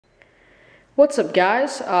What's up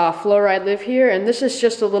guys, flowridelive here, and this is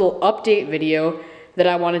just a little update video that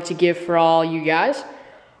I wanted to give for all you guys.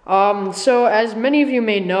 So as many of you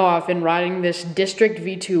may know, I've been riding this District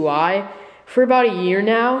V2i for about a year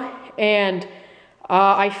now, and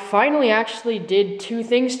I finally actually did two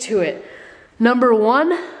things to it. Number one,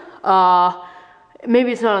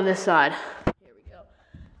 maybe it's not on this side. Here we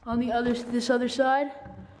go. On this other side,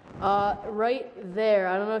 right there,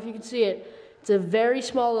 I don't know if you can see it. It's a very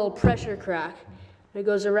small little pressure crack. It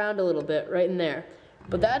goes around a little bit right in there.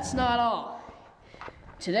 But that's not all.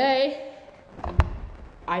 Today,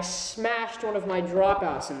 I smashed one of my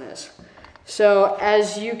dropouts in this. So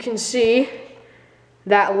as you can see,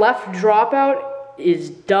 that left dropout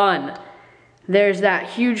is done. There's that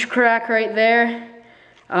huge crack right there.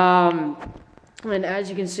 And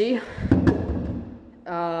as you can see,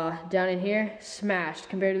 down in here, smashed.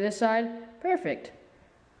 Compared to this side, perfect.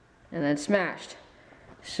 And then smashed.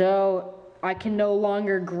 So I can no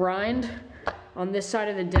longer grind on this side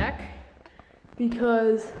of the deck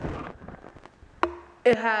because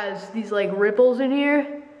it has these like ripples in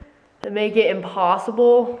here that make it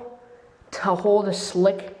impossible to hold a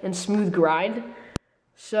slick and smooth grind.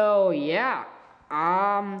 So yeah,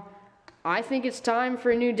 I think it's time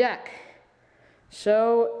for a new deck.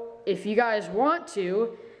 So if you guys want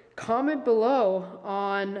to, comment below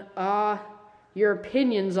on your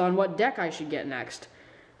opinions on what deck I should get next,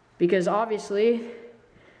 because obviously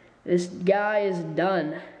this guy is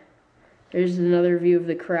done. There's another view of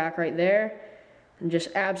the crack right there, and just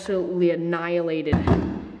absolutely annihilated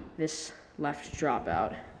this left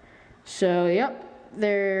dropout. So yep,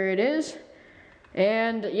 there it is.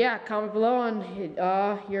 And yeah, comment below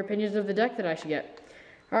on your opinions of the deck that I should get.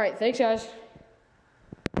 Alright, thanks guys.